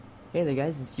Hey there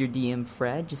guys, it's your DM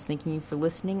Fred, just thanking you for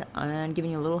listening and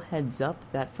giving you a little heads up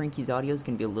that Frankie's audio is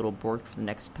going to be a little borked for the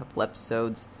next couple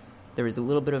episodes. There was a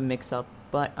little bit of a mix-up,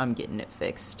 but I'm getting it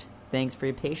fixed. Thanks for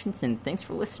your patience and thanks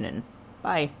for listening.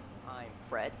 Bye. I'm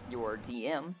Fred, your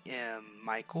DM.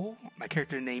 Michael. My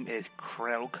character name is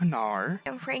Krell Kanar.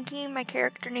 I'm Frankie. My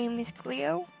character name is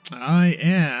Cleo. I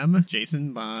am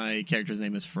Jason. My character's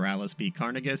name is Feralis B.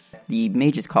 Carnegus. The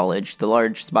Mages College, the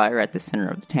large spire at the center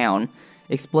of the town,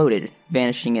 exploded,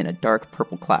 vanishing in a dark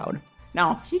purple cloud.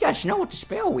 Now, you guys know what the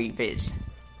spell weave is.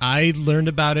 I learned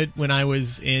about it when I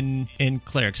was in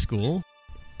cleric school.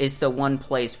 It's the one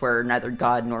place where neither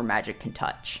God nor magic can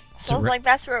touch. Sounds like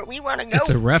that's where we want to go. It's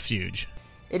a refuge.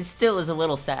 It still is a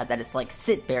little sad that it's like,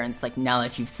 sit there, and it's like, now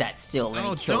that you've sat still, let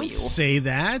me kill you. Don't say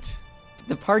that.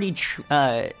 The party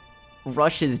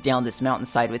rushes down this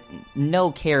mountainside with no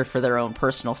care for their own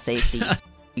personal safety.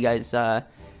 You guys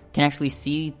can actually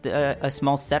see a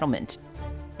small settlement.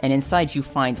 And inside you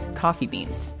find coffee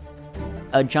beans.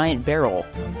 A giant barrel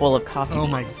full of coffee beans. Oh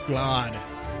my god.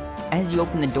 As you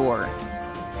open the door,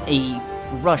 a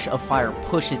rush of fire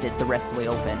pushes it the rest of the way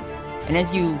open. And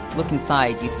as you look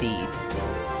inside, you see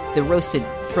the roasted,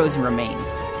 frozen remains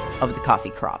of the coffee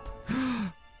crop.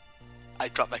 I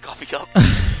dropped my coffee cup.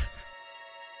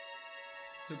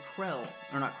 So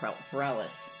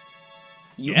Feralis.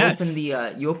 Yes.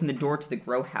 You open the door to the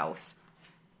grow house,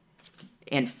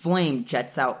 and flame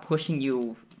jets out, pushing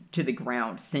you to the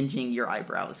ground, singeing your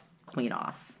eyebrows clean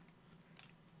off.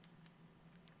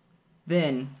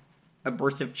 Then, a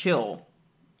burst of chill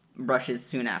rushes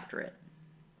soon after it.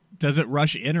 Does it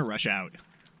rush in or rush out?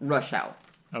 Rush out.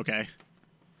 Okay.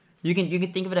 You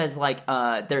can think of it as like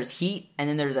there's heat, and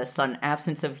then there's a sudden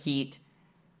absence of heat,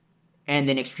 and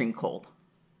then extreme cold.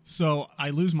 So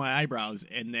I lose my eyebrows,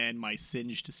 and then my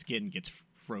singed skin gets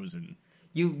frozen.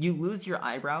 You lose your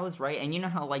eyebrows, right? And you know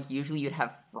how like usually you'd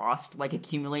have frost like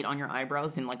accumulate on your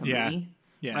eyebrows in like a movie,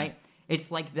 yeah. Right? It's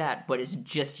like that, but it's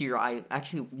just your eye.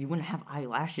 Actually, you wouldn't have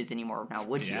eyelashes anymore now,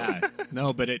 would you? Yeah.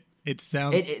 No, but it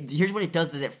sounds. Here's what it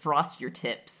does: is it frosts your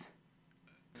tips.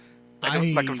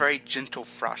 Like a very gentle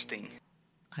frosting.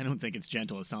 I don't think it's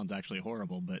gentle. It sounds actually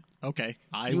horrible, but okay.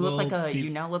 You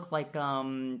now look like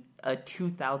a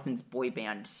 2000s boy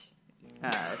band.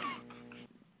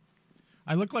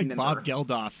 I look like member. Bob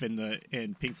Geldof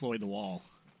in Pink Floyd The Wall.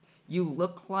 You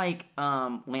look like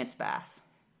Lance Bass.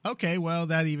 Okay, well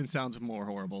that even sounds more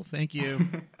horrible. Thank you.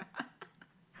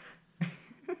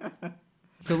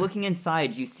 So looking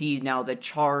inside, you see now the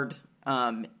charred,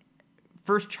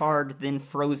 first charred, then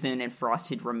frozen and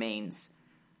frosted remains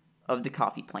of the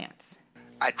coffee plants.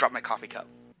 I dropped my coffee cup.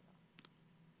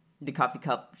 The coffee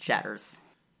cup shatters.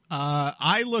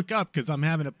 I look up because I'm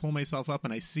having to pull myself up,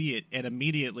 and I see it, and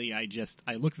immediately I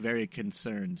look very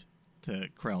concerned to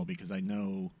Krell because I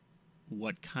know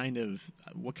what kind of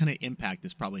impact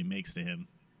this probably makes to him.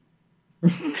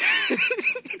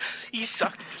 He's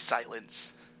shocked into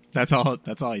silence. That's all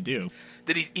I do.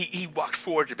 Then he walked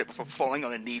forward a bit before falling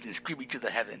on a knee and screaming to the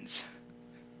heavens.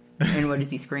 And what does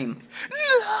he scream?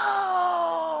 No!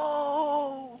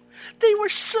 They were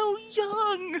so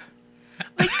young!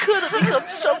 They could have become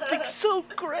something so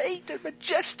great and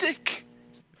majestic!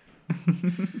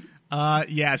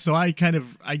 Yeah, so I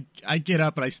get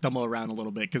up and I stumble around a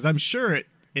little bit because I'm sure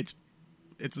it's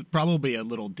probably a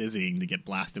little dizzying to get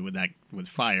blasted with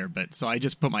fire, but so I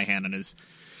just put my hand on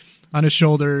his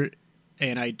shoulder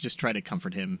and I just try to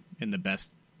comfort him in the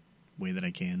best way that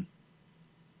I can.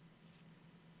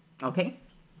 Okay.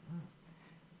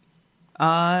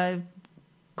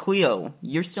 Cleo,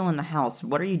 you're still in the house.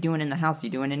 What are you doing in the house? You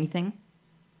doing anything?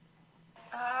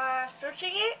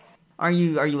 Searching it? Are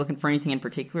you looking for anything in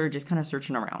particular, or just kind of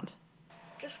searching around?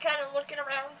 Just kind of looking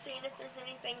around, seeing if there's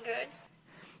anything good.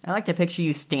 I like to picture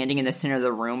you standing in the center of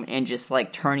the room and just,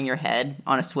 like, turning your head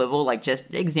on a swivel, like, just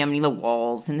examining the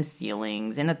walls and the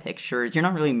ceilings and the pictures. You're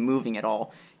not really moving at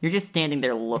all. You're just standing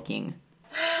there looking.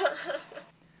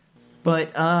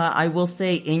 But, I will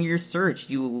say, in your search,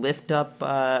 you lift up,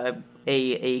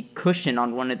 a cushion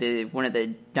on one of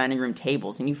the dining room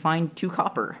tables, and you find 2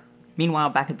 copper. Meanwhile,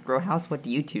 back at the grow house, what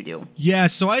do you two do? Yeah,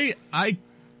 so I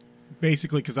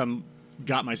basically, because I'm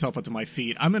got myself up to my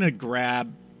feet, I'm going to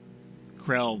grab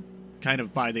Krell kind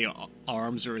of by the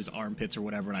arms or his armpits or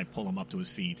whatever, and I pull him up to his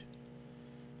feet.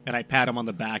 And I pat him on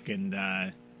the back and,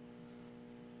 I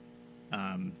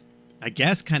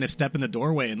guess, kind of step in the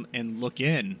doorway and look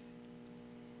in.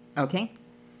 Okay.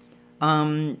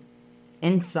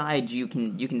 Inside you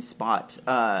can spot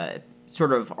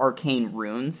sort of arcane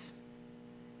runes.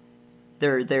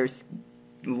 There's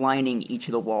lining each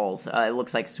of the walls. It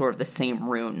looks like sort of the same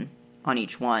rune on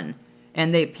each one.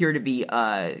 and they appear to be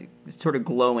sort of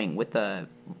glowing with a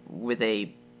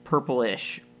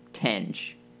purplish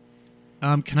tinge.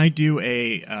 Can I do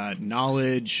a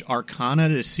knowledge arcana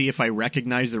to see if I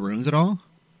recognize the runes at all?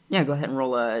 Yeah, go ahead and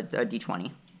roll a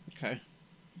d20. Okay.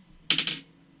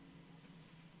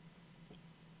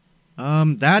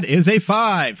 That is a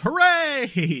 5.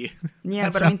 Hooray! Yeah,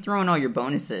 but I mean, throw in all your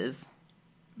bonuses.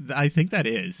 I think that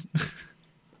is.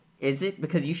 Is it?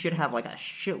 Because you should have like a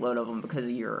shitload of them because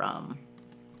of your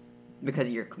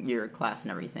class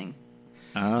and everything.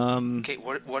 Okay,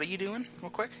 what are you doing,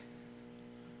 real quick?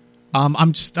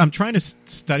 I'm trying to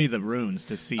study the runes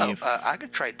to see if I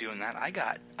could try doing that. I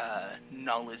got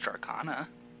knowledge arcana.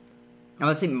 I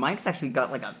would say Mike's actually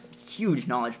got like a huge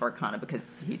knowledge of Arcana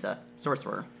because he's a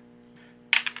sorcerer.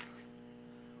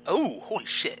 Oh, holy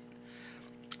shit!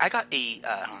 I got a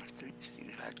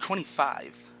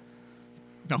 25.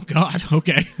 Oh God.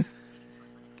 Okay.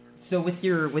 So with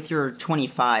your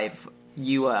 25,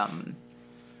 you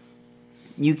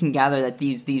can gather that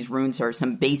these runes are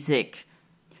some basic.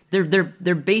 They're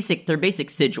basic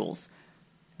sigils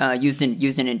used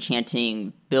in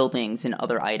enchanting buildings and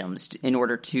other items in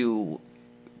order to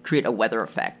create a weather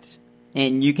effect.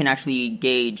 And you can actually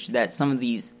gauge that some of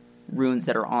these runes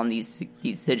that are on these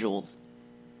sigils,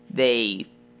 they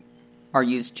are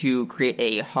used to create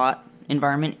a hot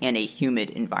environment and a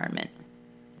humid environment.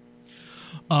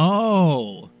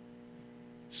 Oh.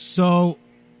 So,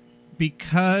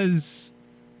 because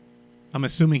I'm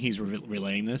assuming he's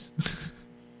relaying this.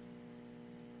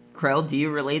 Krell, do you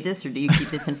relay this, or do you keep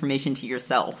this information to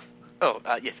yourself? Oh,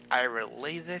 yes, I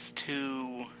relay this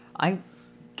to...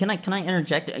 Can I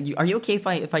interject? Are you okay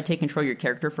if I take control of your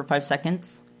character for 5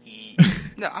 seconds?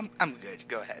 No, I'm good.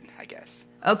 Go ahead, I guess.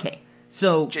 Okay,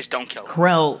 so just don't kill him.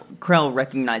 Krell,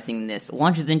 recognizing this,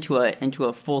 launches into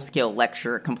a full-scale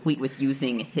lecture, complete with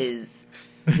using his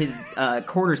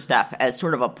quarterstaff as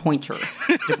sort of a pointer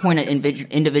to point at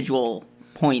individual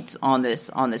points on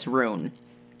this rune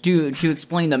to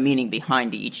explain the meaning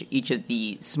behind each of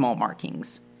the small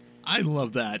markings. I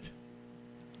love that.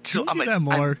 So Can you do that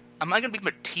more? Am I going to become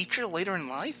a teacher later in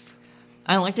life?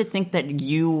 I like to think that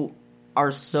you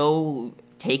are so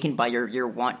taken by your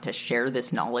want to share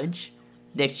this knowledge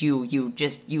that you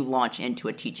launch into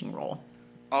a teaching role.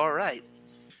 All right.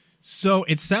 So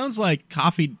it sounds like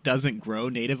coffee doesn't grow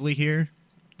natively here,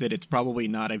 that it's probably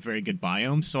not a very good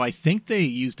biome. So I think they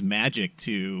used magic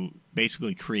to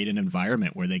basically create an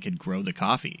environment where they could grow the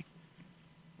coffee.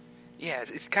 Yeah,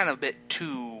 it's kind of a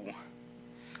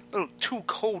little too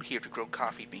cold here to grow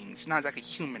coffee beans. Not exactly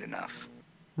humid enough.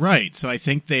 Right, so I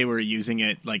think they were using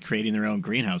it like creating their own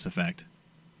greenhouse effect.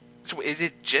 So is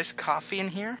it just coffee in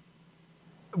here?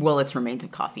 Well, it's remains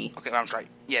of coffee. Okay, I'm sorry.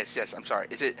 Yes, I'm sorry.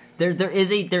 Is it? There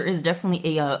is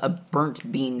definitely a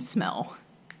burnt bean smell.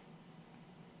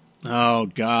 Oh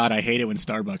God, I hate it when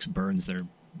Starbucks burns their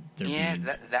beans.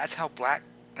 That's how black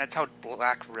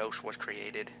roast was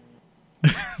created.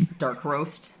 Dark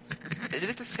roast? Is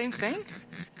it the same thing?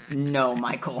 No,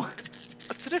 Michael.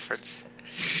 What's the difference?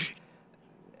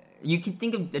 You can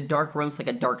think of a dark roast like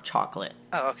a dark chocolate.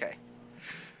 Oh, okay.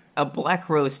 A black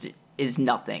roast is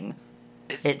nothing.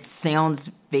 It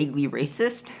sounds vaguely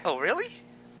racist. Oh, really?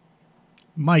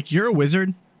 Mike, you're a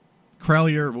wizard.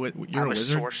 Krell, you're I'm a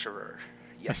wizard? A sorcerer.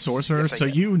 Yes. A sorcerer? Yes, so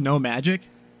you know magic?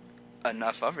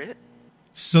 Enough of it.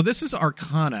 So this is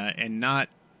Arcana and not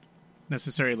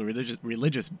necessarily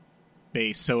religious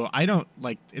based. So I don't,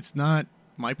 it's not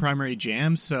my primary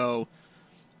jam. So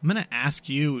I'm going to ask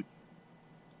you,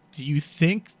 do you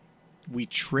think we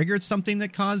triggered something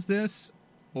that caused this?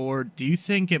 Or do you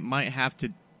think it might have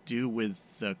to do with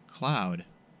the cloud?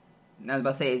 I was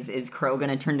about to say, is Crow going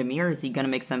to turn to me, or is he going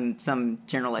to make some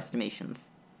general estimations?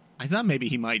 I thought maybe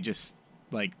he might just,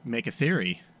 make a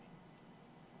theory.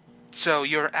 So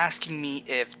you're asking me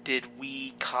did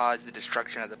we cause the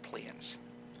destruction of the plants?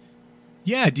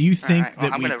 Yeah, do you think right, well,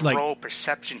 that I'm going to we, roll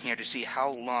perception here to see how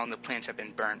long the plants have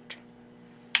been burnt.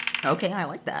 Okay, I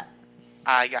like that.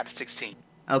 I got a 16.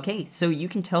 Okay, so you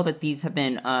can tell that these have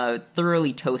been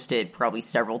thoroughly toasted probably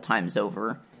several times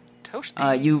over.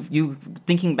 Toasted? You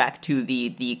thinking back to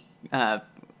the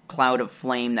cloud of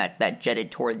flame that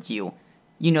jetted towards you,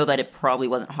 you know that it probably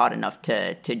wasn't hot enough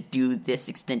to do this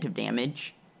extent of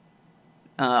damage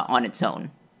on its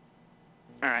own.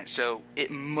 Alright, so it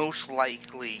most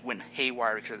likely went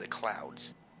haywire because of the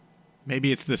clouds.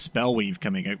 Maybe it's the spell weave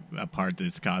coming apart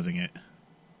that's causing it.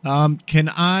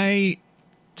 Can I,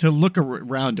 to look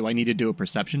around, do I need to do a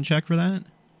perception check for that?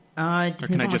 Or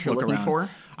can I just look around? For?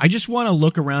 I just want to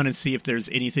look around and see if there's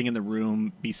anything in the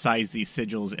room besides these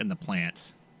sigils and the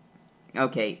plants.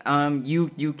 Okay,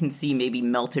 you can see maybe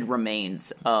melted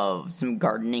remains of some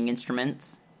gardening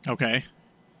instruments, Okay.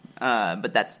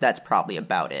 but that's probably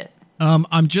about it.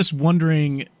 I'm just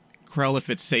wondering, Krell, if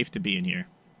it's safe to be in here.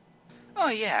 Oh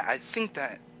yeah, I think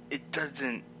that it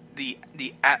doesn't. The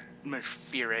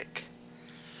atmospheric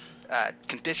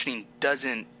conditioning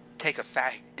doesn't take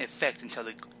effect until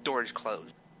the door is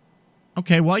closed.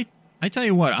 Okay, well, I tell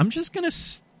you what, I'm just going to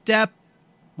step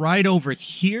right over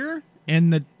here in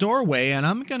the doorway, and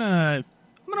I'm gonna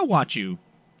watch you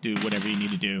do whatever you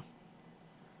need to do.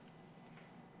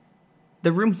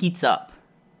 The room heats up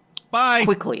Bye.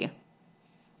 quickly,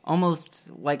 almost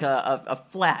like a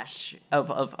flash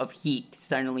of heat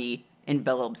suddenly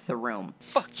envelops the room.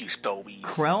 Fuck you, Spellweave.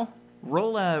 Krell,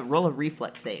 roll a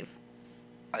reflex save.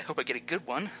 I hope I get a good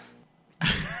one.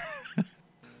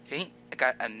 Okay, I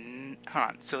got a... Hold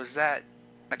on, so is that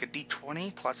like a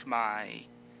D20 plus my...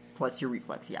 Plus your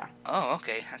reflex, yeah. Oh,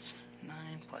 okay, that's 9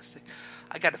 plus 6.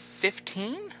 I got a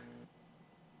 15?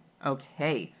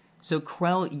 Okay, so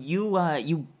Krell,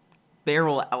 you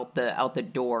barrel out the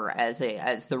door as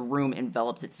the room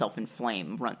envelops itself in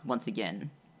flame once again.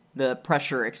 The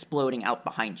pressure exploding out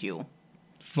behind you.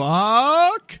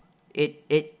 Fuck.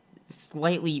 It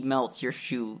slightly melts your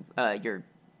shoe, the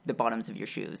bottoms of your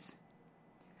shoes.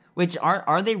 Which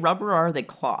are they rubber or are they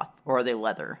cloth or are they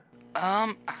leather?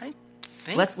 I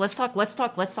think Let's talk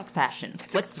fashion.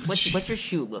 What's your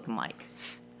shoe looking like?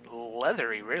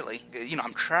 leathery, really. You know,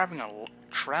 I'm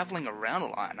traveling around a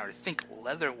lot, and I would think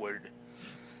leather would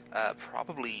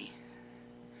probably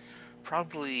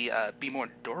be more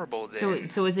durable than.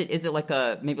 So is it like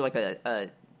maybe like a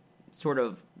sort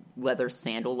of leather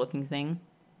sandal looking thing?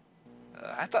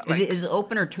 I thought like Is it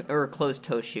open or a closed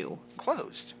toe shoe?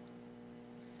 closed.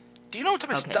 Do you know what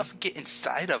type of Okay. stuff would get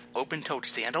inside of open-toed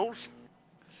sandals?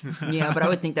 Yeah, but I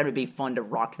would think that would be fun to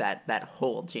rock that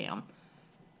whole jam.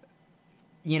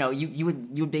 You know, you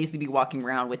would basically be walking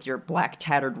around with your black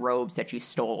tattered robes that you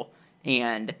stole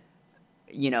and,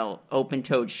 you know,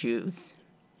 open-toed shoes.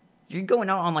 You're going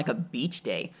out on like a beach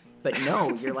day, but no,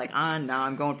 you're like, no,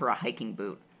 I'm going for a hiking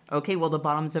boot. Okay, well the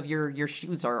bottoms of your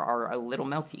shoes are a little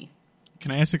melty.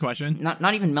 Can I ask a question?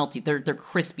 Not even melty. They're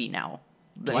crispy now.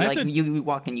 Do I have Like to- you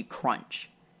walk and you crunch.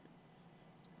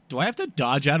 Do I have to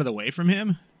dodge out of the way from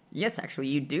him? Yes, actually,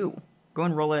 you do. Go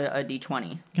and roll a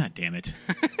d20. God damn it.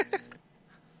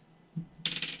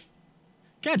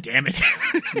 God damn it.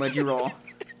 What'd you roll?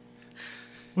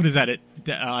 What is that?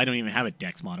 I don't even have a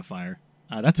dex modifier.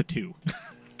 That's a 2.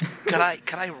 Could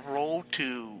I roll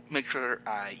to make sure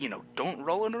I don't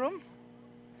roll into them?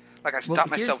 Like I stopped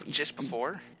myself just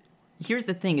before. Here's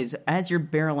the thing: is as you're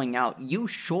barreling out, you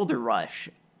shoulder rush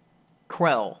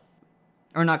Krell,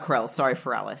 or not Krell. Sorry,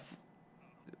 Feralis.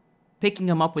 Picking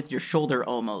him up with your shoulder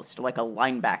almost like a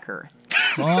linebacker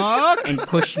Fuck. and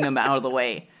pushing him out of the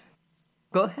way.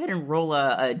 Go ahead and roll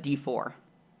a d4.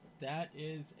 That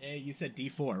is you said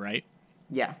D4, right?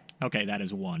 Yeah. Okay, that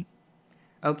is 1.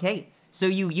 Okay. So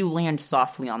you land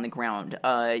softly on the ground.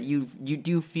 You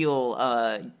do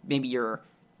feel maybe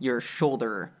your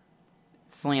shoulder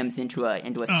slams into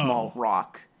a small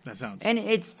rock, That sounds... and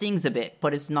it stings a bit,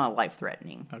 but it's not life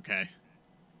threatening. Okay.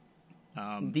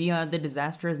 The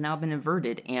disaster has now been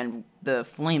averted, and the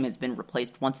flame has been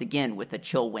replaced once again with a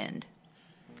chill wind.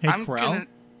 Hey, I'm Krell, gonna...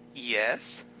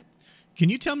 Yes? can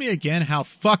you tell me again how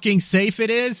fucking safe it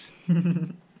is?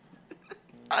 I'm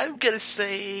gonna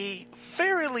say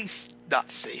fairly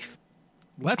not safe.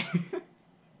 Let's...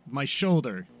 My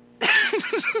shoulder.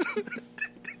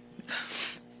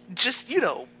 Just,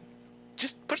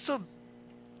 just put some,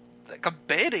 like a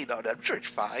Band-Aid on it. I'm sure it's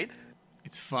fine.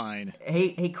 It's fine.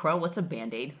 Hey, Krell, what's a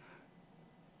Band-Aid?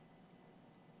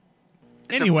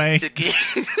 Anyway.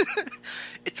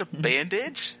 It's a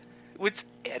bandage with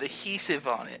adhesive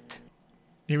on it.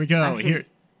 Here we go. Actually, Here,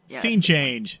 yeah, scene it's-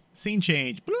 change. Scene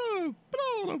change. Blah,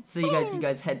 blah, So you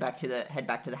guys head back to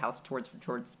the house towards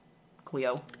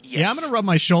Cleo. Yes. Yeah, I'm gonna rub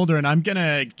my shoulder and I'm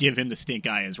gonna give him the stink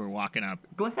eye as we're walking up.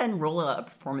 Go ahead and roll a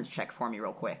performance check for me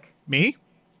real quick. Me?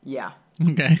 Yeah.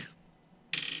 Okay.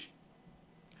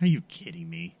 Are you kidding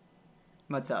me?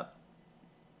 What's up?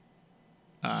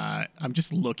 I'm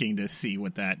just looking to see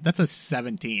what that's a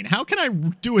 17. How can I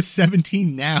do a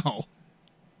 17 now?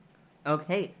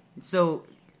 Okay, so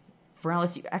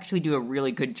Feralis, you actually do a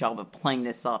really good job of playing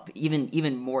this up,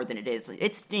 even more than it is.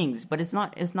 It stings, but it's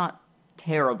not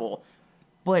terrible.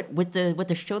 But with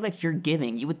the show that you're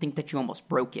giving, you would think that you almost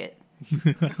broke it.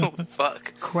 Oh,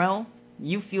 fuck. Krell,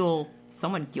 you feel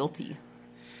somewhat guilty.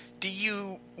 Do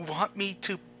you want me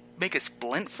to make a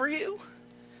splint for you?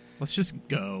 Let's just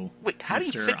go. Wait, how do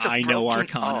you Mr. fix a I broken know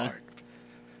Arcana. arm?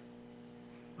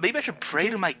 Maybe I should pray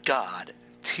to my god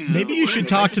to... Maybe you should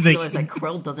talk to the... realize that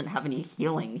Krill doesn't have any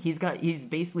healing. He's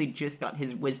basically just got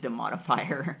his wisdom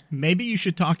modifier. Maybe you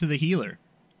should talk to the healer.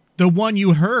 The one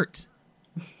you hurt.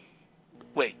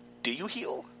 Wait, do you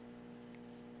heal?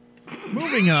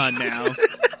 Moving on now.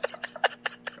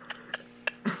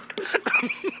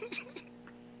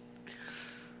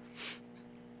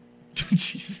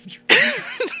 Jesus.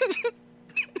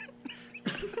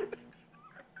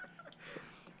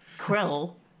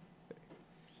 Krill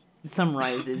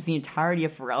summarizes the entirety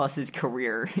of Pharrellus'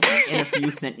 career in a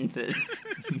few sentences.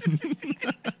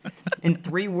 In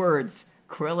 3 words,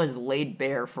 Krill has laid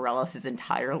bare Pharrellus'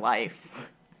 entire life.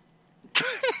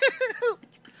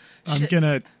 I'm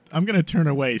gonna turn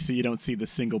away so you don't see the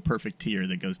single perfect tear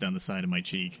that goes down the side of my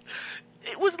cheek.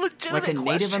 It was a legitimate Like a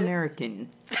Native question. American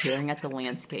staring at the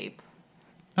landscape.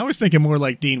 I was thinking more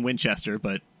like Dean Winchester,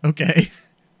 but okay.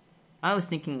 I was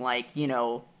thinking like,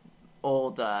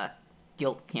 old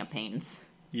guilt campaigns.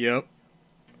 Yep.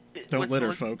 It Don't was litter,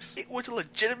 a folks. It was a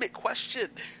legitimate question.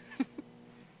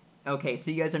 Okay, so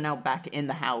you guys are now back in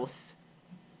the house.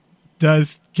 Did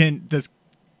You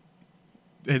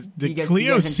guys-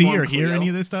 Cleo you guys see or informed hear Cleo? any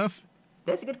of this stuff?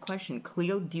 That's a good question.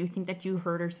 Cleo, do you think that you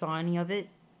heard or saw any of it?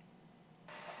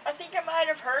 I think I might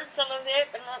have heard some of it,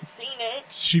 but not seen it.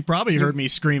 She probably heard me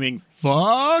screaming,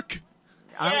 "Fuck!"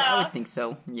 I Yeah. would think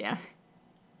so, yeah.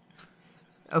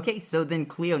 Okay, so then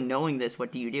Cleo, knowing this,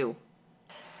 what do you do?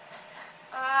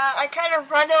 I kind of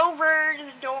run over to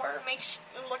the door,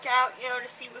 look out, to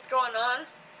see what's going on,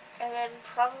 and then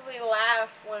probably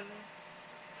laugh when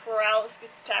Pharrellus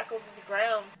gets tackled to the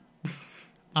ground.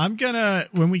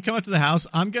 When we come up to the house,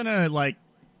 I'm gonna,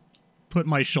 put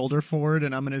my shoulder forward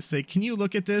and I'm gonna say, "Can you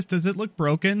look at this? Does it look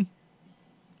broken?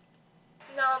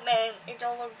 No, man, it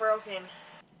don't look broken.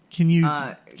 Can you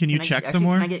I- check actually, some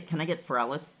more?" Can I get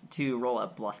Pharrellus to roll a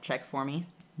bluff check for me?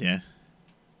 Yeah.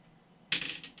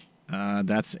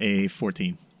 That's a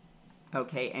 14.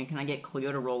 Okay, and can I get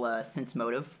Cleo to roll a sense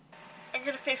motive? I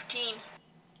get a 15.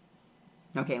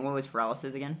 Okay, and what was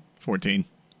Pharrellus's again? 14.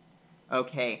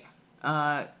 Okay,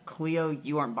 Cleo,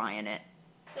 you aren't buying it.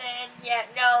 Then, yeah,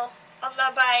 no, I'm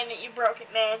not buying it. You broke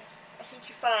it, man. I think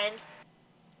you're fine.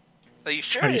 Are you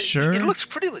sure? Are you sure? It looks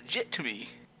pretty legit to me.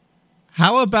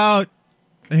 How about?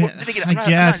 Well, then again, I I'm not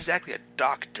guess. exactly a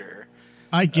doctor.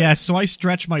 I guess. So I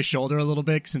stretch my shoulder a little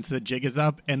bit since the jig is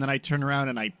up, and then I turn around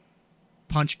and I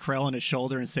punch Krell in his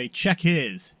shoulder and say, "Check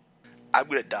his." I'm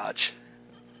gonna dodge.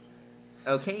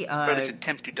 Okay, Or let's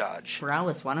attempt to dodge.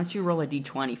 Pharrellus, why don't you roll a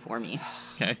d20 for me?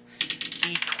 Okay.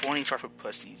 D20 short for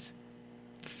pussies.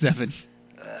 7.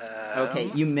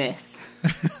 Okay, you miss.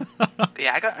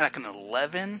 Yeah, I got like an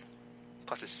 11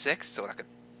 plus a 6, so like a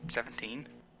 17.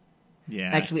 Yeah.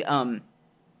 Actually,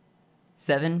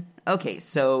 7? Okay,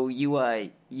 so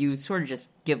you sort of just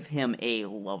give him a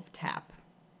love tap.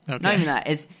 Okay. Not even that.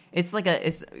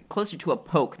 It's closer to a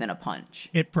poke than a punch.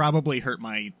 It probably hurt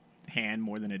my hand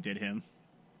more than it did him.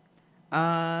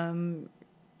 No,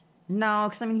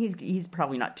 because I mean he's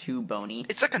probably not too bony.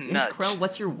 It's like a And nudge. Krell,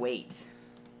 what's your weight?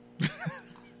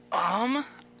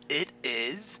 It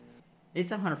is.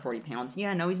 It's 140 pounds.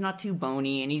 Yeah, no, he's not too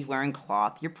bony, and he's wearing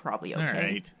cloth. You're probably okay. All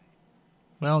right.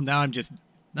 Well, now I'm just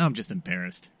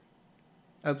embarrassed.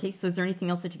 Okay, so is there anything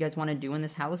else that you guys want to do in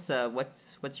this house?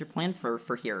 What's your plan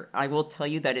for here? I will tell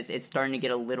you that it's starting to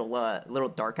get a little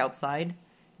dark outside.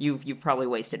 You've probably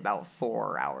wasted about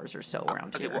 4 hours or so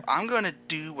around Okay, here. well, I'm gonna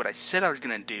do what I said I was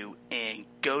gonna do and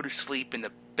go to sleep in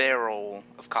the barrel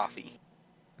of coffee.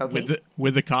 Okay.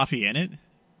 With the coffee in it?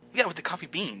 Yeah, with the coffee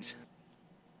beans.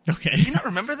 Okay. Do you not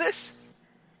remember this?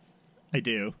 I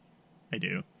do.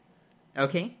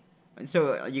 Okay.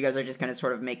 So you guys are just gonna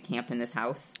sort of make camp in this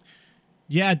house?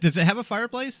 Yeah, does it have a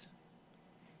fireplace?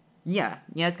 Yeah,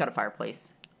 it's got a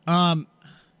fireplace.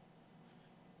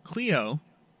 Cleo.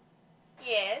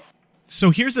 Yes.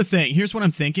 So here's the thing. Here's what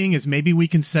I'm thinking is maybe we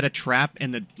can set a trap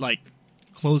and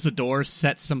close the door,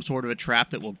 set some sort of a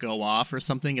trap that will go off or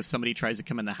something if somebody tries to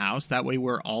come in the house. That way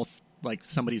we're all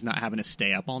somebody's not having to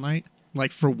stay up all night.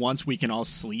 Like for once we can all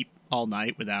sleep all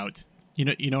night without you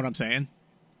know what I'm saying?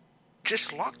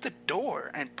 Just lock the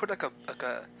door and put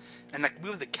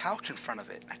move the couch in front of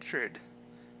it.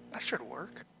 That should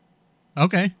work.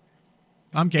 Okay.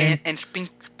 I'm game. And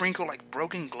sprinkle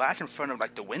broken glass in front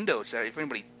of the windows so that if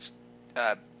anybody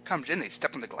comes in, they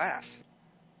step on the glass.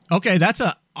 Okay, that's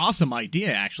a awesome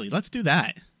idea actually. Let's do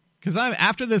that. Cuz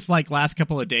after this last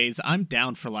couple of days, I'm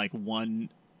down for one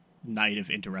night of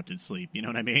interrupted sleep, you know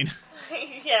what I mean?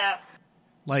 Yeah.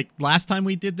 Last time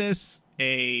we did this,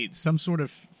 some sort of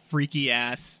freaky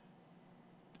ass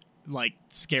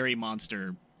scary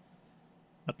monster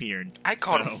appeared. I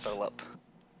called him Philip.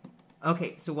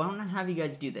 Okay, so why don't I have you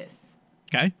guys do this?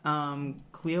 Okay.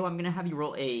 Cleo, I'm gonna have you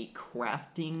roll a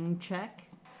crafting check.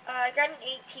 I got an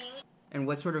 18. And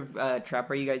what sort of trap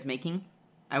are you guys making?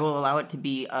 I will allow it to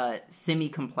be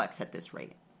semi-complex at this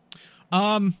rate.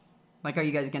 Like, are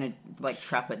you guys gonna, like,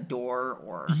 trap a door,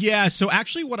 or... Yeah, so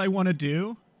actually what I want to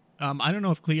do, I don't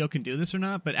know if Cleo can do this or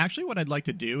not, but actually what I'd like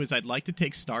to do is I'd like to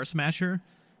take Star Smasher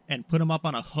and put him up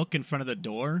on a hook in front of the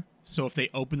door, so if they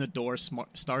open the door,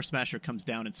 Star Smasher comes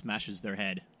down and smashes their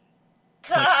head.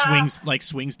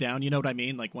 Swings down, you know what I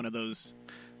mean? Like one of those...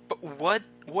 But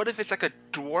what if it's like a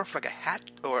dwarf, like a hat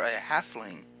or a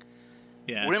halfling?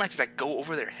 Yeah. Wouldn't just like go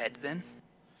over their head then?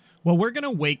 Well, we're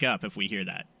gonna wake up if we hear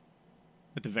that,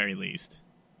 at the very least.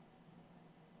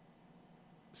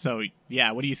 So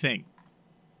yeah, what do you think?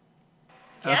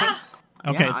 Yeah.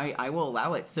 Okay. Yeah, I will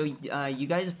allow it. So you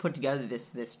guys put together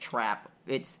this trap.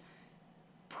 It's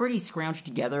pretty scrounged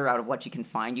together out of what you can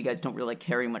find. You guys don't really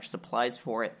carry much supplies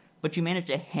for it, but you manage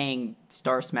to hang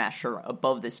Star Smasher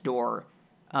above this door,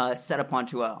 set up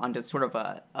onto sort of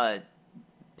a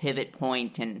pivot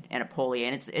point and a pulley,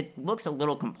 and it looks a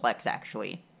little complex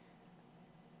actually.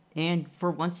 And for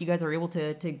once, you guys are able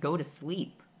to go to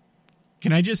sleep.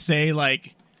 Can I just say,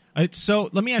 like,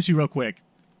 so let me ask you real quick.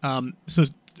 So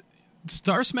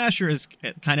Star Smasher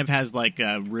kind of has like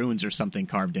runes or something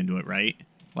carved into it, right?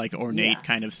 Like ornate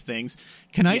kind of things.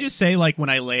 Can I just say, like, when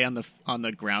I lay on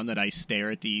the ground, that I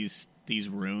stare at these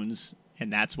runes,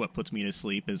 and that's what puts me to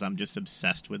sleep? Is I'm just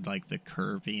obsessed with like the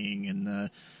curving and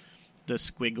the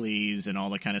squigglies and all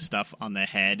the kind of stuff on the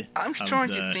head. I'm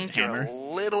starting to think hammer. you're a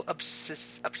little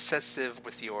obsessive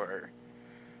with your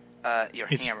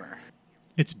hammer.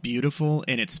 It's beautiful,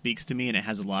 and it speaks to me, and it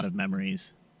has a lot of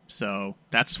memories. So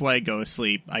that's why I go to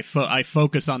sleep. I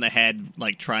focus on the head,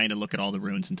 like trying to look at all the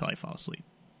runes until I fall asleep.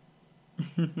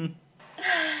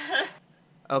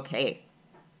 Okay.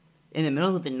 In the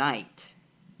middle of the night,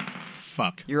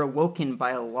 Fuck. you're awoken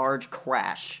by a large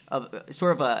crash of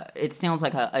it sounds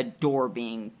like a door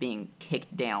being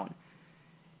kicked down.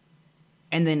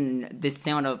 And then this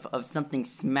sound of something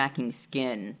smacking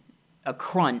skin, a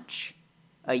crunch,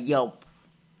 a yelp,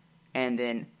 and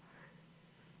then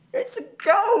it's a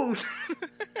ghost!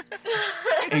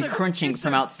 And crunching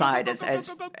from outside as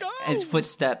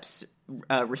footsteps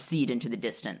recede into the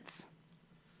distance.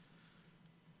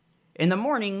 In the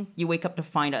morning, you wake up to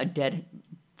find a dead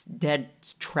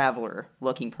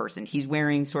traveler-looking person. He's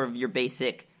wearing sort of your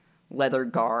basic leather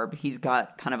garb. He's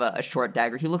got kind of a short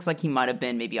dagger. He looks like he might have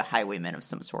been maybe a highwayman of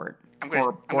some sort. I'm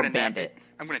gonna bandit.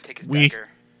 I'm gonna take his dagger.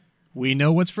 We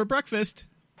know what's for breakfast.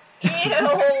 Ew.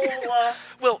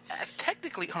 Well,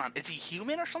 technically, hold on, is he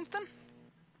human or something?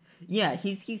 Yeah,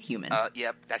 he's human.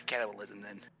 Yep, that's cannibalism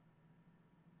then.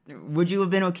 Would you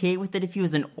have been okay with it if he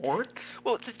was an orc?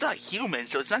 Well, it's not human,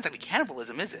 so it's not exactly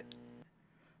cannibalism, is it?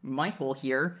 Michael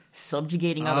here,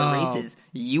 subjugating other races.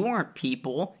 You aren't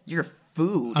people. You're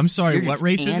food. I'm sorry, You're what just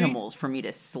race is he? animals for me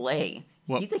to slay.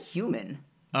 What? He's a human.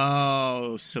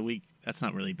 Oh, so that's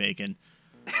not really bacon.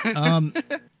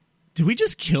 Did we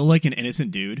just kill like an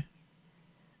innocent dude?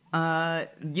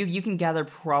 You can gather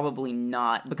probably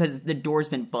not, because the door's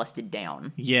been busted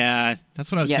down. Yeah,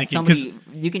 that's what I was thinking.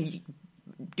 Somebody,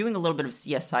 doing a little bit of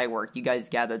CSI work, you guys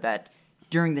gather that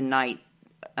during the night,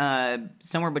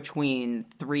 somewhere between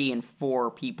 3 and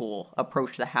 4 people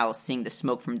approached the house, seeing the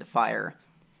smoke from the fire.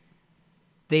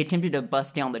 They attempted to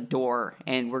bust down the door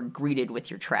and were greeted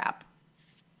with your trap.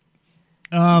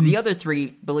 The other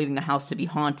 3, believing the house to be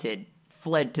haunted,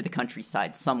 fled to the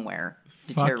countryside somewhere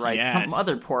to terrorize some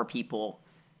other poor people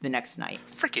the next night.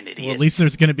 Freaking idiots. Well, at least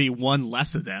there's going to be one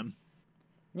less of them.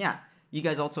 Yeah. You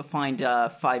guys also find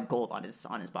 5 gold on his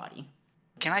body.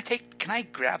 Can I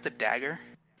grab the dagger?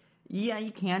 Yeah,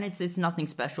 you can. It's nothing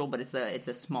special, but it's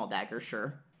a small dagger,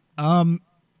 sure. I'm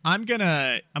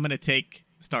gonna take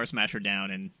Star Smasher down,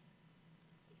 and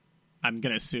I'm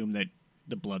gonna assume that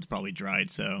the blood's probably dried,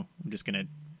 so I'm just gonna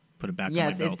put it back on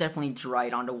my belt. It's definitely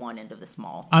dried onto one end of the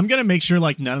small. I'm gonna make sure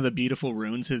like none of the beautiful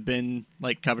runes have been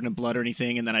like covered in blood or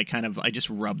anything, and then I just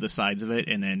rub the sides of it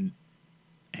and then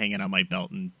hang it on my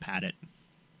belt and pat it.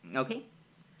 Okay.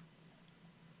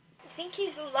 I think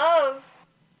he's love.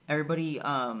 Everybody,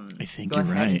 I think go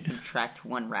you're ahead right. and subtract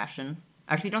 1 ration.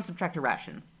 Actually, don't subtract a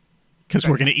ration. Because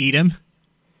we're gonna eat him.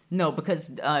 No, because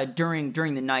during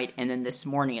the night and then this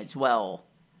morning as well,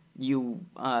 you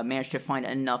managed to find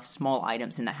enough small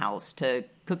items in the house to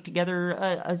cook together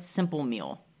a simple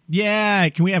meal. Yeah,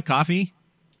 can we have coffee?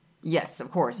 Yes,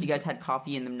 of course. You guys had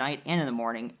coffee in the night and in the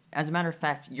morning. As a matter of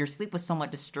fact, your sleep was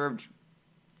somewhat disturbed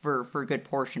for a good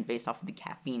portion based off of the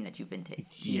caffeine that you've been taking.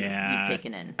 Yeah. You've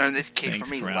taken in. Or in this case, Thanks,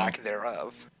 for me, Crow. lack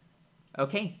thereof.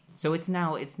 Okay, so it's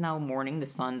now morning. The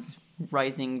sun's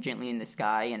rising gently in the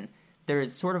sky, and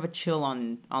there's sort of a chill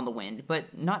on the wind,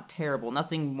 but not terrible.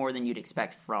 Nothing more than you'd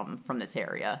expect from this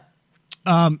area.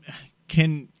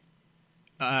 Can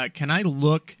I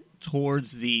look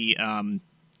towards the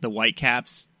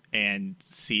Whitecaps and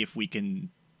see if we can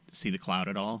see the cloud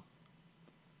at all?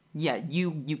 Yeah,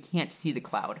 you can't see the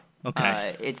cloud.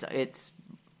 Okay. It's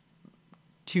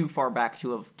too far back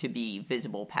to be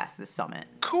visible past the summit.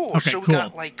 Cool. Okay, So we cool.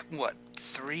 got like what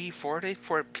 3-4 days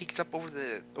before it peaks up over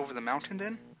the mountain.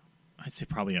 Then I'd say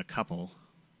probably a couple.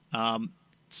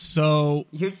 So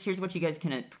Here's what you guys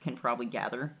can probably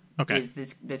gather. Okay. Is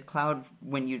this cloud,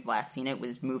 when you'd last seen it,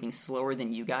 was moving slower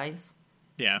than you guys,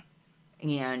 yeah,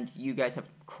 and you guys have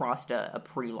crossed a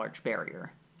pretty large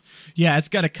barrier. yeah, it's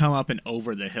got to come up and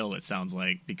over the hill. It sounds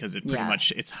like because it pretty Yeah.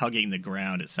 much it's hugging the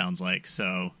ground. It sounds like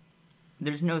so.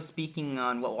 There's no speaking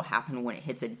on what will happen when it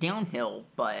hits a downhill,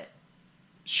 but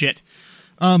Shit.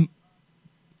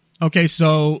 Okay,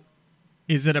 so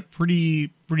is it a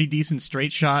pretty decent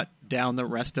straight shot down the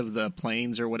rest of the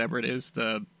plains or whatever it is,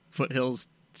 the foothills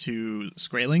to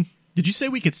Skraeling? Did you say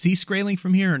we could see Skraeling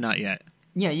from here or not yet?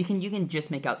 yeah, you can just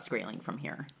make out Skraeling from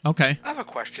here. Okay. I have a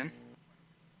question.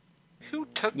 Who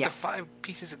took Yeah. the 5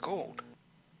 pieces of gold?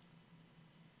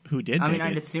 Who did? I mean, take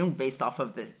I'd it? assumed based off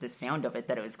of the sound of it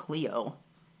that it was Cleo.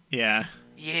 Yeah.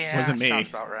 Yeah, Wasn't me. sounds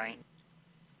about right.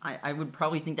 I would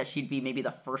probably think that she'd be maybe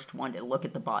the first one to look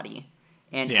at the body.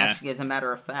 And Yeah. actually, as a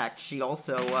matter of fact, she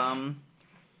also,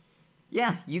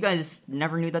 yeah, you guys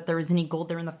never knew that there was any gold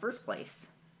there in the first place.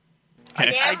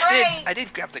 Okay. Yeah. right. I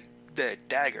did grab the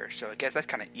dagger, so I guess that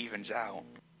kind of evens out.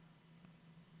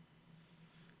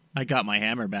 I got my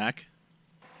hammer back.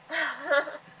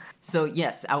 So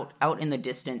yes, out in the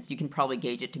distance, you can probably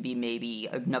gauge it to be maybe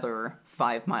another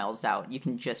 5 miles out. You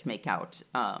can just make out,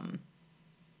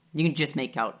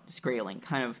 Skraeling,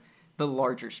 kind of the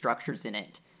larger structures in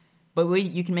it. But what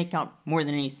you can make out more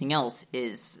than anything else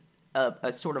is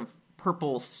a sort of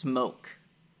purple smoke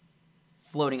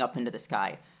floating up into the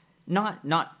sky. Not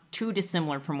too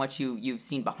dissimilar from what you've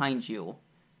seen behind you,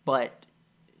 but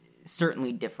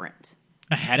certainly different.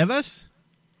 Ahead of us?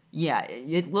 Yeah,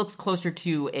 it looks closer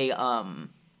to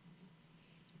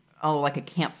like a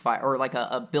campfire or like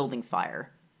a building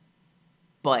fire,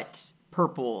 but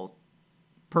purple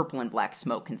and black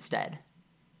smoke instead.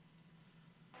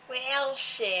 Well,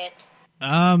 shit.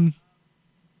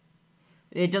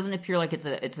 It doesn't appear like it's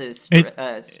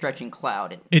a stretching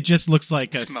cloud. It just looks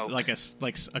like Smoke.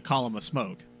 a column of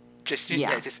smoke,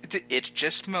 Yeah. It's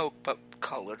just smoke, but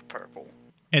colored purple.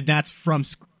 and that's from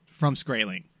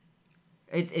Skraeling.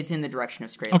 It's in the direction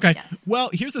of Skraeling. Okay. Yes. Well,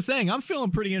 here's the thing. I'm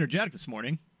feeling pretty energetic this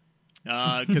morning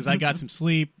because I got some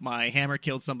sleep. My hammer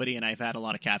killed somebody, and I've had a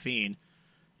lot of caffeine.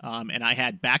 And I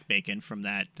had back bacon from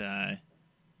that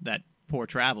poor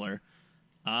traveler.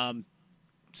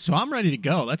 So I'm ready to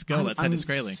go. Let's go. Let's head to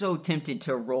Skraeling. I'm so tempted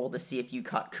to roll to see if you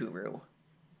caught Kuru.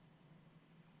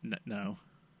 No.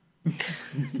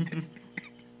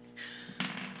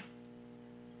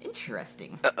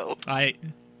 Interesting. Uh-oh.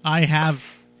 I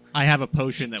have a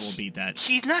potion that will beat that.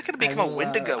 He's not going to become a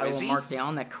Wendigo, I is will he? mark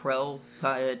down that Krell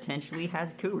potentially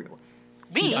has Kuru.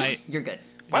 Me? You're good.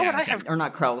 Why Yeah, would I okay. have... Or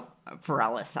not Krell,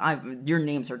 Feralis. Your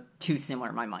names are too similar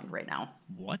in my mind right now.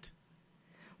 What?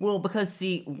 Well, because,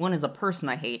 see, one is a person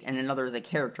I hate, and another is a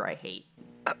character I hate.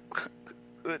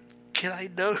 Can I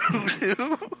know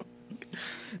who?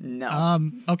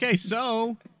 No. Okay,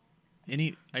 so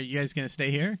are you guys going to stay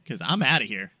here? Because I'm out of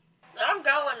here. I'm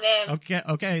going then.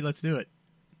 Okay, let's do it.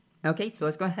 Okay, so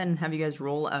let's go ahead and have you guys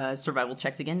roll survival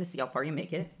checks again to see how far you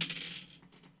make it.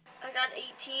 I got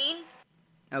 18.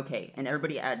 Okay, and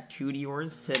everybody add 2 to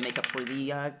yours to make up for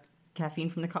the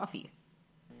caffeine from the coffee.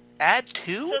 Add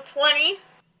 2? So 20.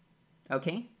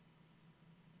 Okay?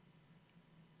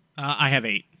 I have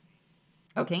 8.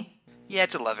 Okay? Yeah,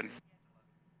 it's 11.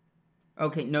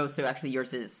 Okay, no, so actually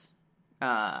yours is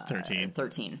 13.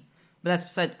 13. But that's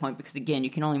beside the point, because again, you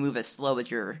can only move as slow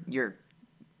as your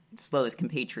slowest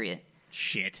compatriot.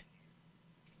 Shit.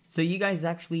 So you guys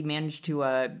actually managed to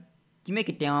you make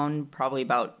it down probably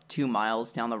about 2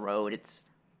 miles down the road. It's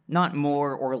not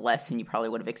more or less than you probably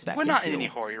would have expected. We're not to. in any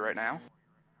hurry right now.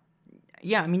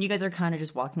 Yeah, I mean, you guys are kind of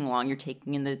just walking along. You're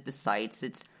taking in the sights.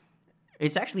 It's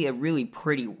actually a really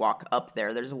pretty walk up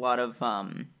there. There's a lot of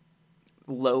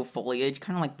low foliage,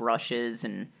 kind of like brushes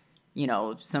and, you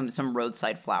know, some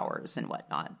roadside flowers and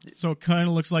whatnot. So it kind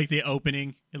of looks like the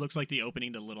opening. It looks like the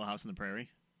opening to Little House on the Prairie.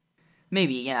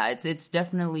 Maybe, yeah. It's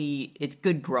definitely it's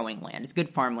good growing land. It's good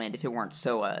farmland if it weren't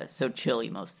so chilly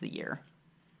most of the year.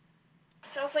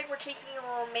 Sounds like we're taking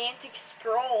a romantic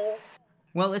stroll.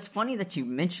 Well, it's funny that you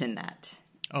mentioned that.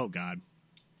 Oh, God.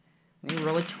 Let me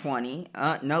roll a 20.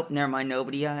 Nope, never mind.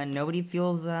 Nobody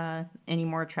feels any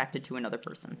more attracted to another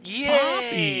person. Yay!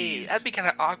 Puppies! That'd be kind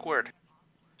of awkward.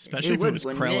 Especially if it was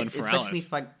wouldn't Krell it? and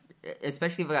Feralis.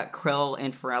 Especially if I got Krell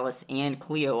and Feralis and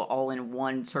Cleo all in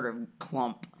one sort of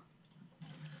clump.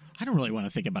 I don't really want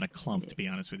to think about a clump, to be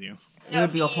honest with you. It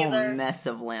would be a me whole either. mess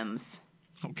of limbs.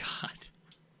 Oh, God.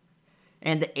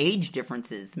 And the age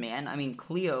differences, man. I mean,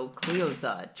 Cleo's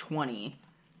 20.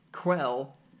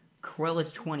 Krell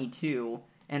is 22.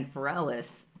 And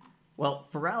Feralis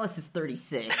is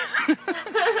 36.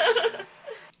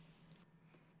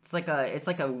 It's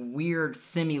like a weird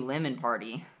semi-lemon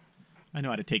party. I know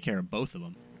how to take care of both of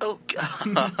them. Oh,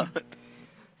 God.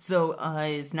 So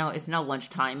it's now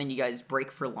lunchtime, and you guys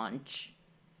break for lunch.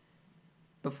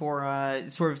 Before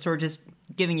sort of just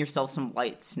giving yourself some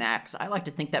light snacks. I like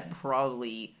to think that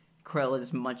probably Krell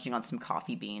is munching on some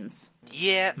coffee beans.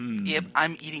 Yep,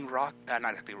 I'm eating raw,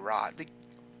 not exactly raw. I think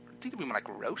we mean like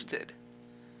roasted.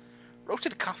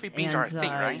 Roasted coffee beans are a thing,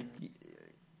 right?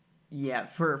 Yeah,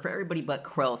 for everybody but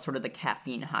Krell, sort of the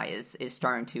caffeine high is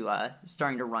starting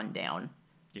to run down.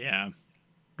 Yeah.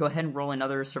 Go ahead and roll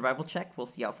another survival check. We'll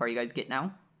see how far you guys get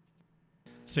now.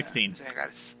 16.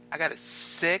 I got a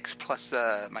 6 plus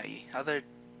my other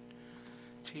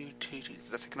two.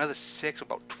 That's like another 6,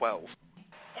 about 12.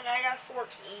 And I got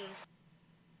 14.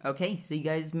 Okay, so you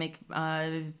guys make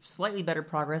slightly better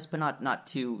progress, but not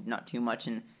too much,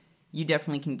 and you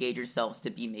definitely can gauge yourselves to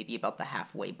be maybe about the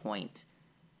halfway point.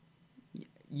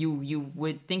 You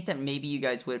would think that maybe you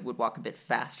guys would walk a bit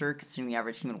faster, considering the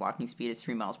average human walking speed is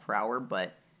 3 miles per hour,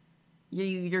 but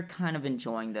you're kind of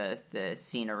enjoying the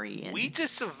scenery. And We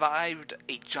just survived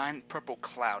a giant purple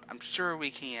cloud. I'm sure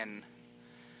we can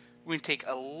take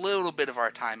a little bit of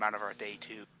our time out of our day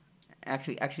too.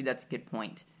 Actually, that's a good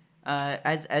point.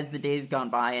 As the days gone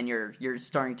by and you're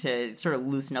starting to sort of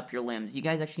loosen up your limbs, you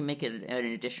guys actually make it an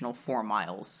additional 4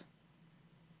 miles.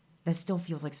 That still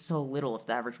feels like so little if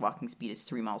the average walking speed is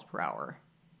 3 miles per hour.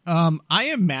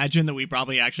 I imagine that we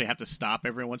probably actually have to stop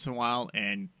every once in a while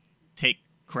and take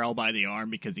Krell by the arm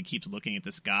because he keeps looking at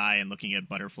the sky and looking at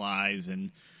butterflies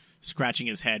and scratching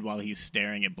his head while he's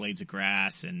staring at blades of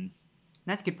grass. And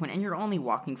that's a good point. And you're only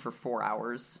walking for 4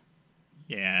 hours.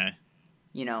 Yeah.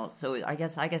 So I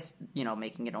guess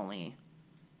making it only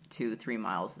 2-3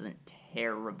 miles isn't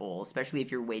terrible, especially if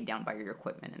you're weighed down by your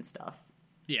equipment and stuff.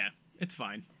 Yeah, it's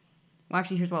fine. Well,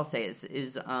 actually, here's what I'll say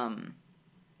is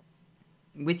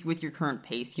with your current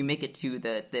pace, you make it to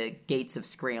the gates of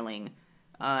Skraeling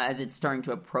as it's starting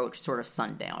to approach sort of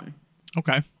sundown.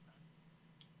 Okay.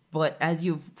 But as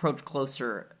you approach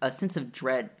closer, a sense of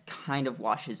dread kind of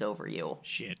washes over you.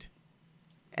 Shit.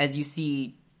 As you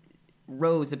see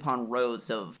rows upon rows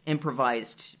of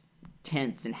improvised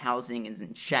tents and housing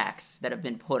and shacks that have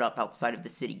been put up outside of the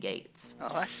city gates. Oh,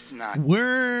 that's not...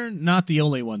 We're not the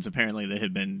only ones, apparently, that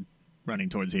have been running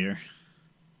towards here.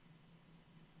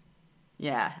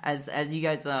 Yeah, as you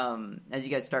guys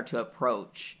start to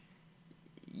approach,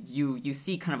 you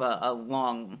see kind of a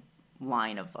long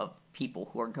line of people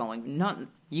who are going.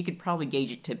 You could probably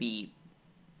gauge it to be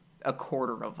a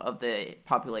quarter of the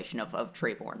population of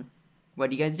Trayborn. What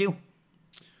do you guys do?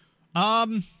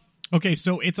 Okay,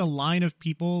 so it's a line of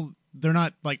people. They're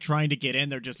not like trying to get in.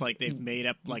 They're just like they've made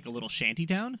up like a little shanty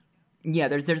town. Yeah,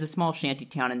 there's a small shanty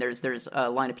town, and there's a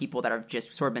line of people that have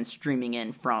just sort of been streaming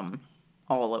in from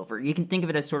all over. You can think of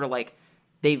it as sort of like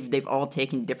they've all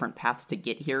taken different paths to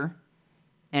get here,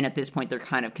 and at this point they're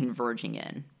kind of converging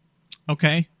in.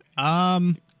 Okay.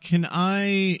 Can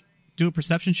I do a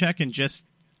perception check and just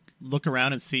look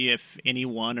around and see if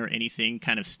anyone or anything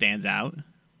kind of stands out?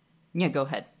 Yeah, go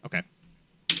ahead. Okay.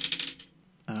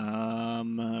 Blah,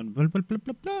 blah, blah,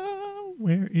 blah, blah.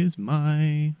 Where is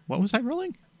my... What was I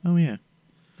rolling? Oh, yeah.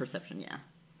 Perception, yeah.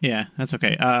 Yeah, that's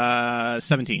okay.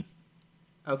 17.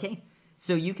 Okay.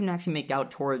 So you can actually make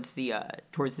out towards the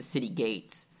city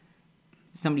gates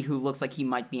somebody who looks like he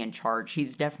might be in charge. He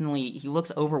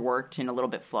looks overworked and a little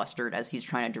bit flustered as he's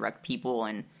trying to direct people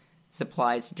and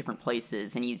supplies to different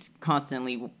places, and he's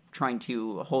constantly trying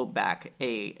to hold back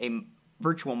a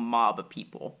virtual mob of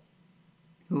people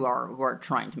who are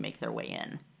trying to make their way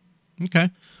in.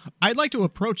 Okay. I'd like to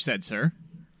approach said sir.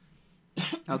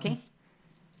 Okay.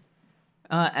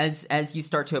 As you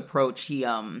start to approach, he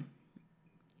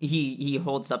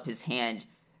holds up his hand.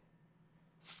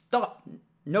 Stop!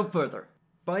 No further.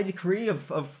 By decree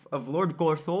of Lord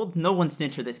Gorthold, no one's to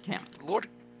enter this camp. Lord...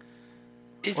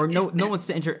 No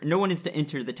one is to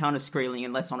enter the town of Skraeling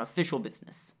unless on official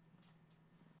business.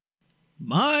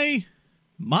 My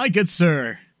good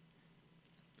sir,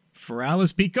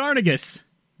 Feralis P. Garnigus,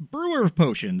 brewer of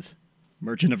potions,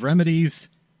 merchant of remedies,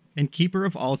 and keeper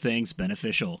of all things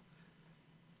beneficial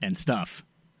and stuff.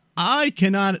 I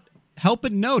cannot help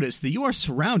but notice that you are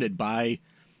surrounded by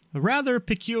a rather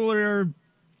peculiar,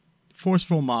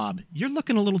 forceful mob. You're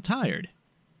looking a little tired.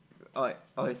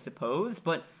 I suppose,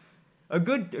 but a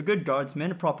good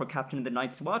guardsman, a proper captain of the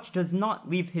Night's Watch, does not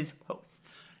leave his post.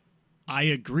 I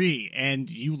agree, and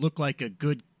you look like a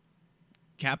good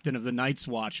captain of the Night's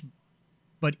Watch,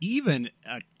 but even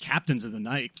captains of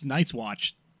the Night's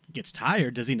Watch gets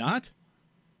tired, does he not?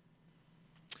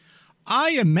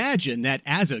 I imagine that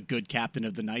as a good captain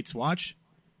of the Night's Watch,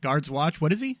 Guard's Watch,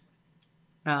 what is he?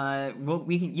 Well,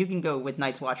 you can go with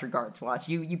Night's Watch or Guard's Watch.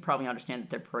 You probably understand that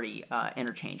they're pretty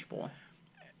interchangeable.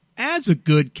 As a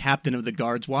good captain of the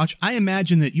Guard's Watch, I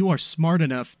imagine that you are smart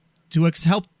enough to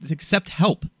accept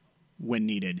help when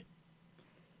needed.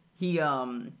 He,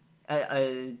 one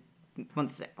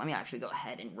sec. Let me actually go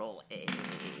ahead and roll a...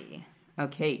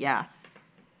 Okay, yeah.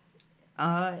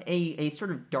 A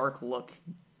sort of dark look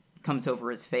comes over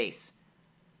his face.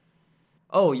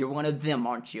 Oh, you're one of them,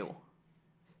 aren't you?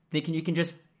 Thinking you can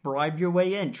just bribe your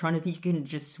way in, trying to think you can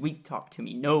just sweet talk to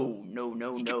me. No.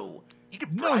 You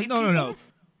can bribe No.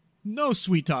 No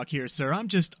sweet talk here, sir. I'm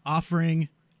just offering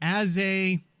as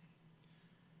a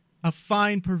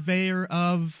fine purveyor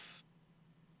of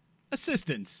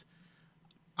assistance.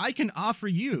 I can offer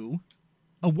you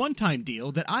a one-time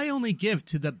deal that I only give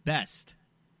to the best.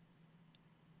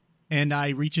 And I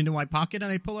reach into my pocket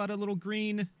and I pull out a little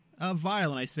green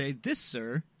vial and I say, "This,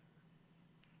 sir,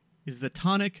 is the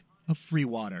tonic of free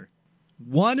water.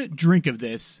 One drink of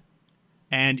this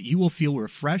and you will feel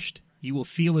refreshed. You will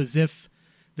feel as if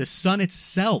the sun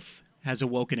itself has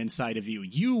awoken inside of you.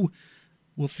 You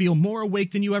will feel more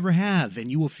awake than you ever have, and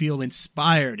you will feel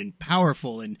inspired and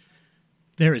powerful, and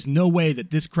there is no way that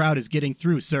this crowd is getting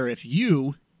through, sir, if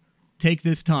you take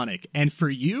this tonic. And for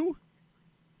you,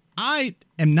 I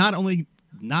am not only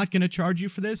not going to charge you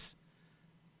for this,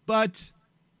 but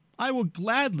I will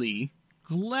gladly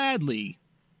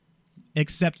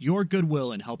accept your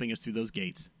goodwill in helping us through those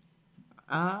gates."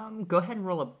 Go ahead and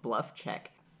roll a bluff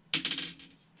check.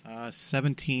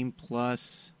 17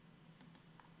 plus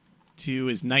 2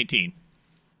 is 19.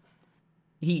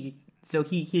 He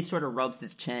sort of rubs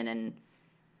his chin and...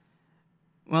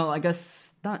 Well, I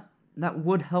guess that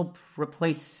would help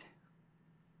replace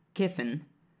Kiffin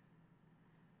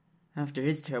after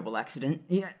his terrible accident.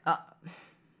 Yeah,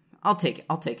 I'll take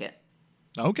it.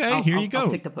 Okay, here you go. I'll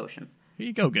take the potion. Here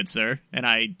you go, good sir. And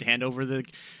I hand over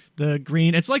the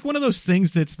green. It's like one of those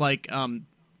things that's like,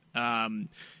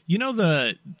 you know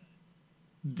the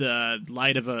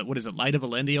light of a, what is it, light of a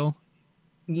lendial?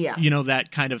 Yeah. You know,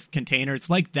 that kind of container. It's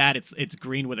like that. It's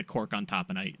green with a cork on top,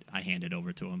 and I hand it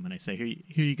over to him, and I say,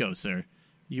 here you go, sir.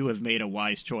 You have made a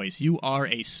wise choice. You are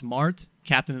a smart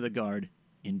captain of the guard,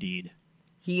 indeed.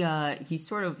 He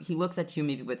looks at you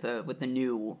maybe with a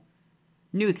new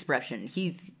expression.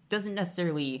 He doesn't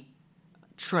necessarily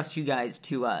trust you guys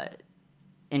to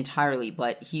entirely,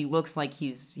 but he looks like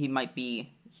he might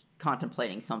be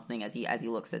contemplating something as he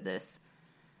looks at this.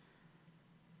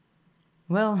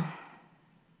 Well,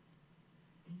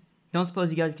 don't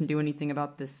suppose you guys can do anything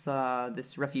about this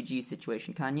refugee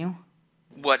situation, can you?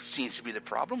 What seems to be the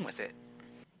problem with it?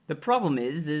 The problem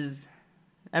is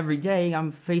every day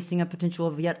I'm facing a potential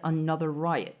of yet another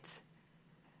riot.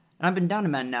 And I've been down a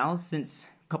man now since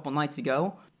a couple nights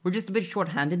ago. We're just a bit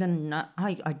short-handed, and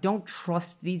I don't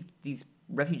trust these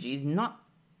refugees not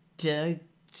to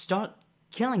start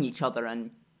killing each other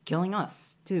and killing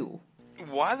us too.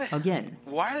 Why are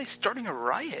they starting a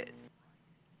riot?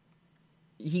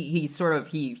 He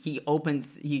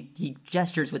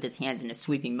gestures with his hands in a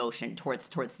sweeping motion towards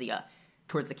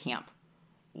the camp.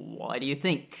 Why do you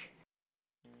think?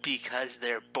 Because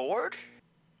they're bored?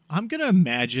 I'm gonna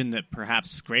imagine that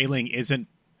perhaps Skraeling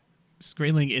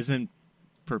isn't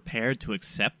prepared to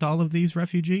accept all of these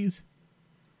refugees.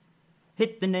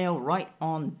 Hit the nail right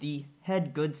on the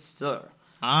head, good sir.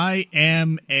 I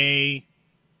am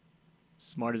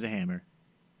smart as a hammer.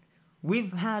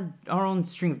 We've had our own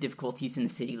string of difficulties in the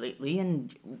city lately,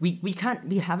 and we can't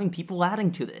be having people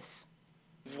adding to this.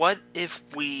 What if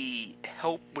we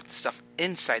help with the stuff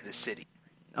inside the city?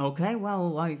 Okay,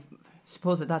 well, I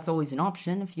suppose that's always an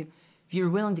option. If you're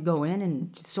willing to go in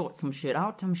and sort some shit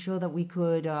out, I'm sure that we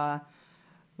could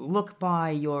look by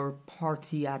your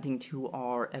party adding to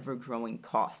our ever-growing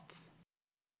costs.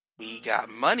 We got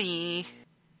money.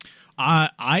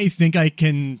 I think I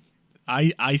can.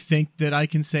 I think that I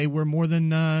can say we're more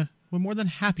than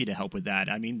happy to help with that.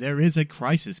 I mean, there is a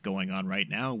crisis going on right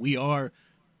now. We are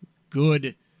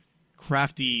good,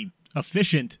 crafty,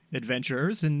 efficient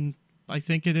adventurers, and I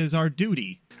think it is our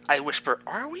duty. I whisper,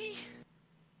 are we?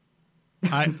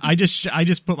 I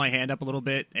just put my hand up a little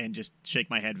bit and just shake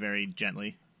my head very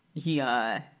gently. He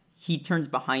turns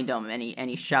behind him and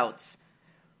he shouts,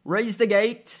 "Raise the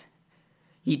gate!"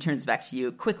 He turns back to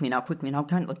you. Quickly now,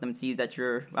 kind of let them see that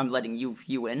I'm letting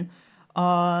you in.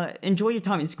 Enjoy your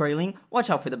time in Skraeling. Watch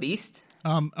out for the beast.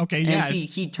 Okay, yeah. And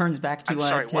he turns back to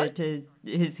to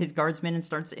his guardsmen and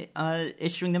starts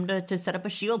issuing them to set up a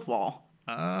shield wall.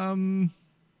 I'm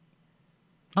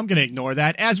going to ignore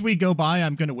that. As we go by,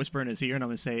 I'm going to whisper in his ear, and I'm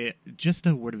going to say, just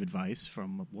a word of advice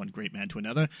from one great man to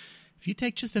another. If you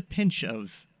take just a pinch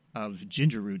of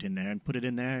ginger root in there and put it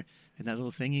in there, in that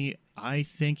little thingy, I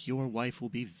think your wife will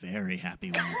be very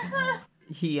happy when you come home.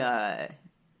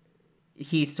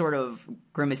 He sort of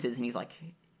grimaces, and he's like,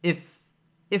 if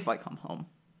I come home.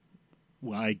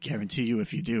 Well, I guarantee you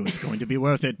if you do, it's going to be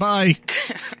worth it. Bye!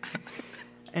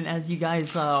 And as you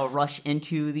guys rush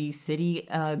into the city,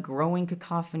 a growing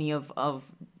cacophony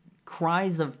of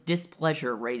cries of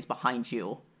displeasure raise behind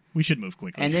you. We should move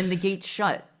quickly. And then the gates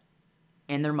shut,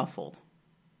 and they're muffled.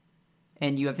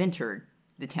 And you have entered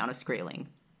the town of Skraeling,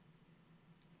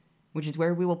 which is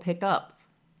where we will pick up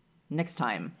next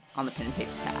time on the Pen and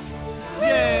Paper Cast.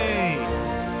 Yay!